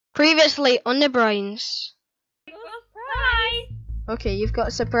Previously on the Brines. Surprise! Okay, you've got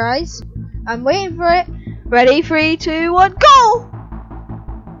a surprise. I'm waiting for it. Ready, 3, 2, 1, go!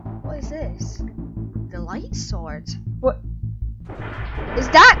 What is this? The light sword. What? Is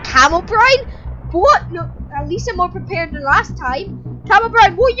that Camel Brine? What? No, at least I'm more prepared than last time. Camel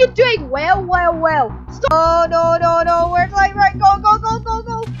Brine, what are you doing? Well. Stop. No. Where's light? Right, go.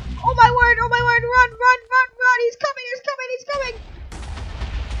 Oh my word, run. He's coming.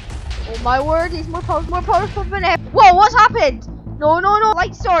 Oh my word, he's more powerful than ever. Whoa, what's happened? No.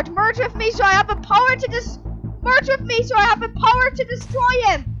 Light sword, merge with me so I have the power to destroy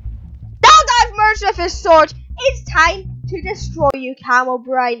him. Now that I've merged with his sword, it's time to destroy you, Camel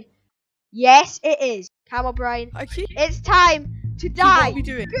Brine. Yes, it is. Camel Brine, it's time to die. What are we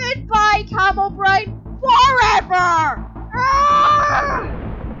doing? Goodbye, Camel Brine, forever.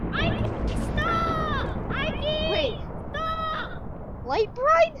 Wait. Stop! Light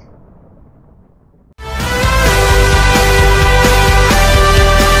Brine?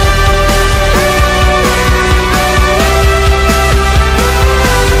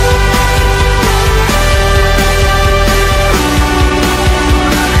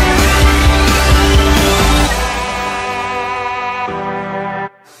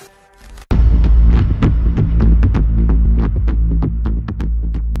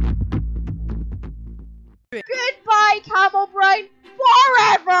 Goodbye, Camel Brine,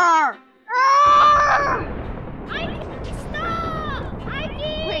 forever!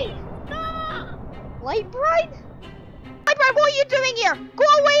 Wait. Light Brine? Light Brine, what are you doing here? Go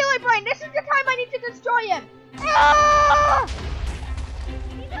away, Light Brine. This is the time I need to destroy him.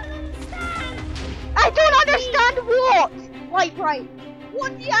 You don't understand! I don't understand what? Light Brine,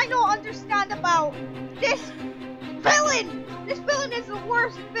 what do I not understand about this villain? This villain is the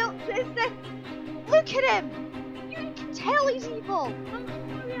worst villain. Look at him. You can tell he's evil. I'm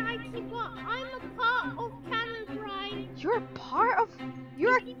sorry, I'm a part of Camel Brine. You're a part of...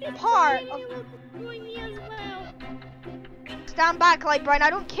 Join me as well. Stand back, Light Brine. I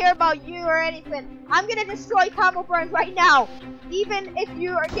don't care about you or anything. I'm gonna destroy Camel Brine right now. Even if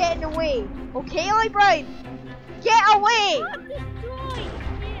you are getting away. Okay, Light Brine? Get away! Not destroy!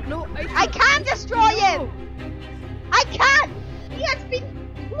 No, I can't destroy him! I can't! He has been...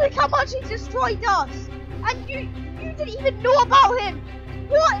 Look how much he destroyed us! And you didn't even know about him!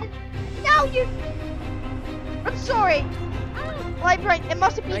 What? Now you... I'm sorry. Light Brine, it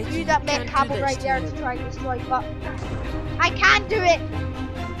must have been you that met Camel right there to try and destroy, but... I can't do it!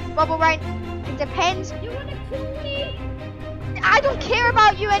 Bubble Brine, it depends. You wanna kill me? I don't care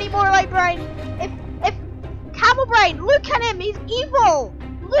about you anymore, Light Brine. If Camel Brine, look at him, he's evil.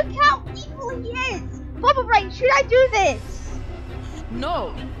 Look how evil he is. Bubble Brine, should I do this?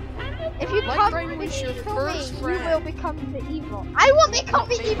 No. If you Light come Brine was your to me, first you friend. will become the evil. I will become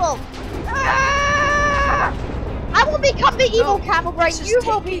the evil. I will become the evil, Camel Brine. just You take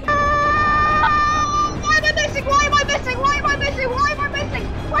will be. it. Why am I missing? Why am I missing?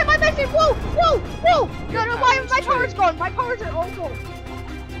 Whoa! No, why are my powers gone? My powers are all gone.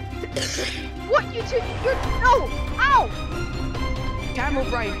 What, you two? No! Ow! Camel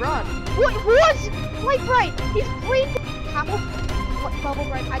Brine, run. What was? Light Brine, he's brain. Camel. What, Bubble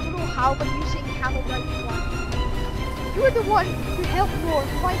Brine? I don't know how, but you saying Camel Brine won. You were the one who helped Lord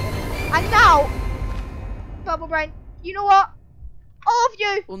fight him. And now, Bubble Brine, you know what? All of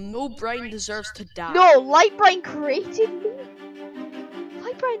you. Well, no Brine deserves to die. No, Light Brine created me.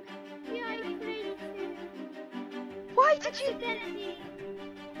 Light Brine, Yeah, I created you. why did you? Accidentally.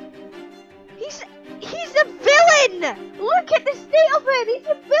 He's a villain. Look at the state of him. He's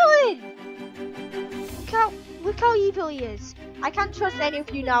a villain. Look how evil he is. I can't trust any of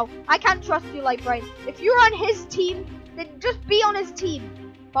you now. I can't trust you, Light Brine. If you're on his team, then just be on his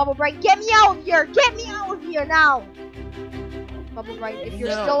team. Bubble Brine, get me out of here. Get me out of here now. Bubble Brine, if you're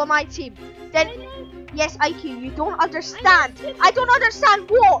No. still on my team, then yes, IQ, you don't understand. I don't understand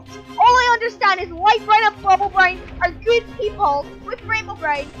what. All I understand is Light Brine and Bubble Brine are good people with Rainbow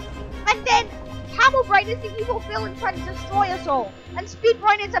Brine, and then Camel Brine is the evil villain trying to destroy us all, and Speed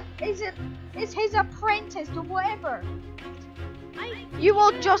Brine is his apprentice or whatever. You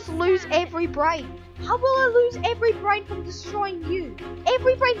will just lose every Brine. How will I lose every Brine from destroying you?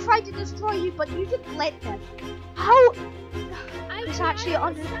 Every Brine tried to destroy you, but you didn't let them. How? This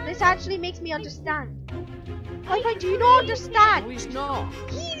actually makes me understand. Light Brine, do you not understand? No, he's not.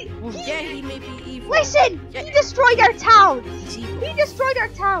 Well, yeah, he may be evil. Listen! Yeah. He destroyed our towns! He's evil. He destroyed our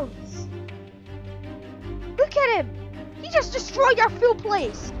towns! Look at him! He just destroyed our full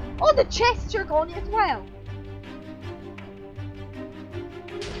place! All the chests are gone as well!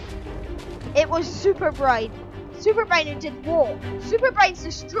 It was Super Brine. Super Brine did what? Super Brine's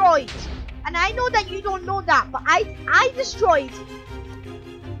destroyed. And I know that you don't know that, but I destroyed.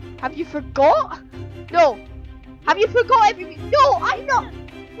 Have you forgot? No. Have you forgot everything? No, I know.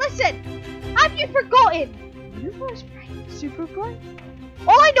 Listen. Have you forgotten? Reverse Brine, Super Brine.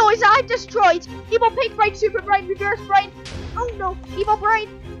 All I know is that I've destroyed Evil Pink Brine, Super Brine, Reverse Brine. Oh no, Evil Brine,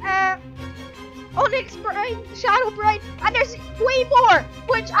 Onyx Brine, Shadow Brine, and there's way more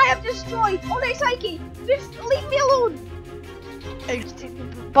which I have destroyed. Onyx Psyche, just leave me alone.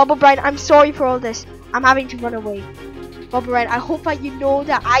 Bubble Brine, I'm sorry for all this. I'm having to run away. Bubble Brine, I hope that you know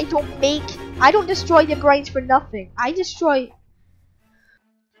that I don't destroy the brines for nothing. I destroy.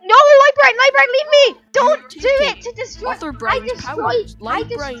 No, Light Brine, leave me! Don't do it to destroy. Other Brine's powers. Light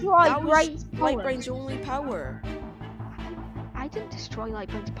Brine, Brine's power. Light Brine's only power. I didn't destroy Light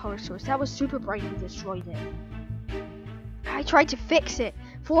Brine's power source. That was Super Brine who destroyed it. I tried to fix it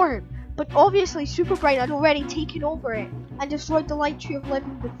for him, but obviously Super Brine had already taken over it and destroyed the Light Tree of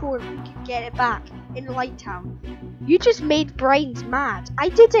Living before we could get it back in Light Town. You just made Brines mad. I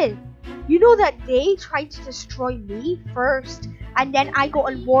didn't. You know that they tried to destroy me first, and then I got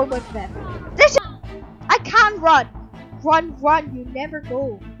on war with them. I can't run. Run, you never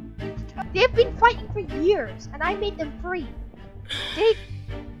go. They've been fighting for years, and I made them free.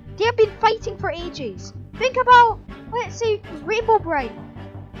 They've been fighting for ages. Think about, let's say, Rainbow Brine.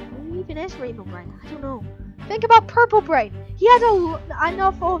 Who even is Rainbow Brine? I don't know. Think about Purple Brine. He had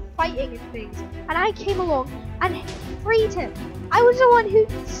enough of fighting and things, and I came along and freed him. I was the one who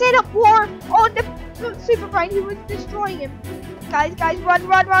set up war on the Super Brine who was destroying him. Guys,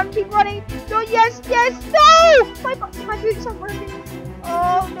 run, keep running. No, yes, no! My boots aren't working.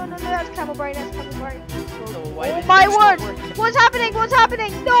 Oh, no, that's Camel Brine, Oh my word! What's happening?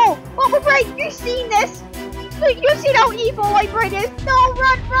 No! Bubble Brine, you've seen this! Look, you've seen how evil Light Brine is! No,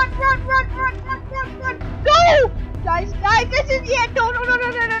 run! No! Guys, this is the end! No!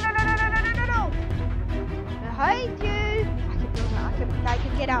 Behind you! I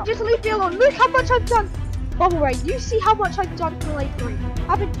can get out. Just leave me alone. Look how much I've done! Bubble Brine, you see how much I've done for Light Brine,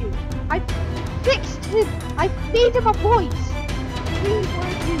 haven't you? I fixed him! I made him a voice!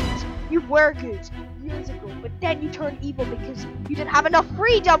 You were good years ago, but then you turned evil because you didn't have enough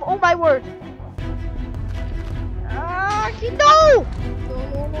freedom. Oh my word! No!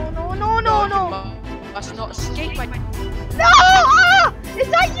 Must not escape my. No! Is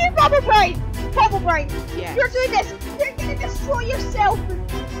that you, Bubble Brine? Yes. You're doing this. You're gonna destroy yourself.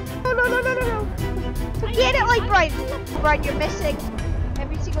 No. Forget it, Light Brine. Brine, you're missing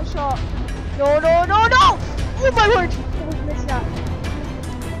every single shot. No! Oh my word! Oh, missed that.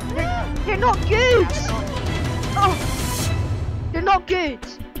 They're not good! Oh, they're not good.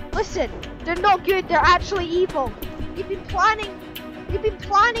 Listen, they're not good. They're actually evil. You've been planning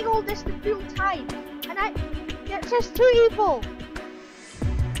all this the full time, and they're just too evil.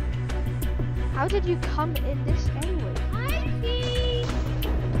 How did you come in this anyway?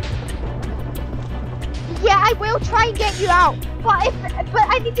 Yeah, I will try and get you out, but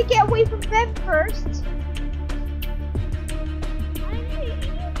I need to get away from them first.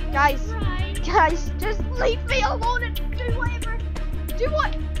 Guys, just leave me alone and do whatever.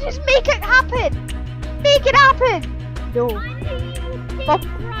 Just make it happen. No. No,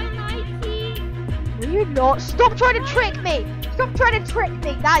 you're not. Stop trying to trick me.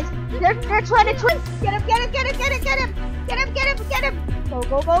 Guys. They're trying to trick. Get him. Go,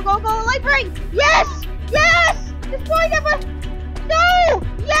 Light Brine. Yes. Destroy them. No.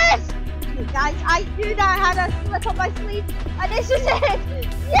 Yes. Guys, I knew that I had a slip up my sleeve, and this is it.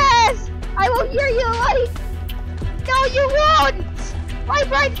 Yes, I will hear you, Light. No, you won't. My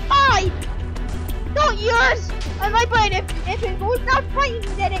Brine's fine, not yours. And my Brine, if it goes down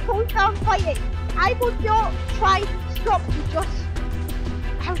fighting, then it goes down fighting. I will not try to stop you. Just,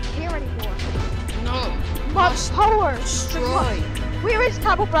 I don't care anymore. No. Much power. Destroy. Where is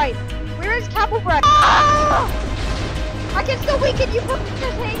Camel Brine? Ah! I can still weaken you from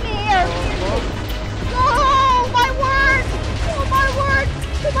just hanging here. Oh my word!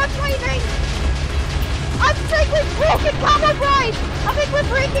 Too much lightning! I think we've broken Camel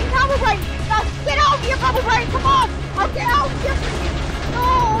Brine! Now get out of here, Camel Brine! Come on! I'll get out here for you!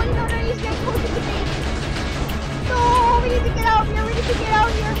 No, he's getting closer to me! No, we need to get out here! Come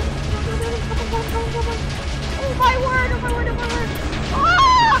on! Oh my word!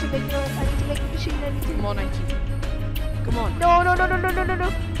 Ah! I need to make a machine. Come on, Nike. Come on. No.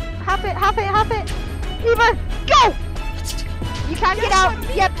 Half it. Eva, go! You can't get out.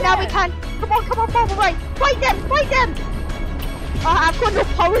 Yep, now we can. Come on, Bubble Brine. Fight them. I've got no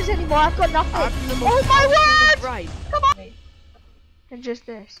powers anymore. I've got nothing. Oh my word! Right. Come on. And just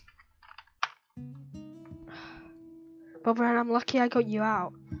this. But Brine, I'm lucky I got you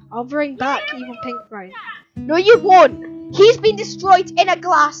out. I'll bring back Evil Pink Brine. No, you won't. He's been destroyed in a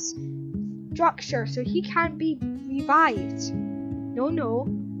glass structure, so he can't be revived. No.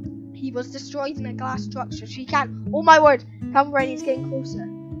 He was destroyed in a glass structure, so he can't. Oh my word. Come, Brine, he's getting closer.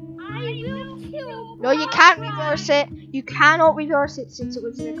 I will kill. No, you can't reverse it. You cannot reverse it since it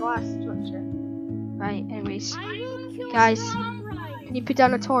was in a glass structure. Right, anyways. I will kill Guys, Brine. can you put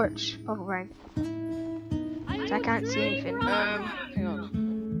down a torch? Oh, Brine. I can't see anything. Hang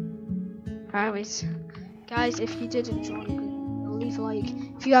on. Anyways, guys, if you did enjoy, leave a like.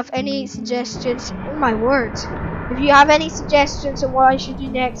 If you have any suggestions, oh my word. If you have any suggestions on what I should do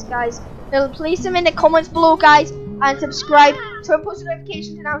next, guys, then place them in the comments below, guys. And subscribe, turn post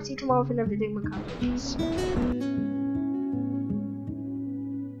notifications, and I'll see you tomorrow for another video.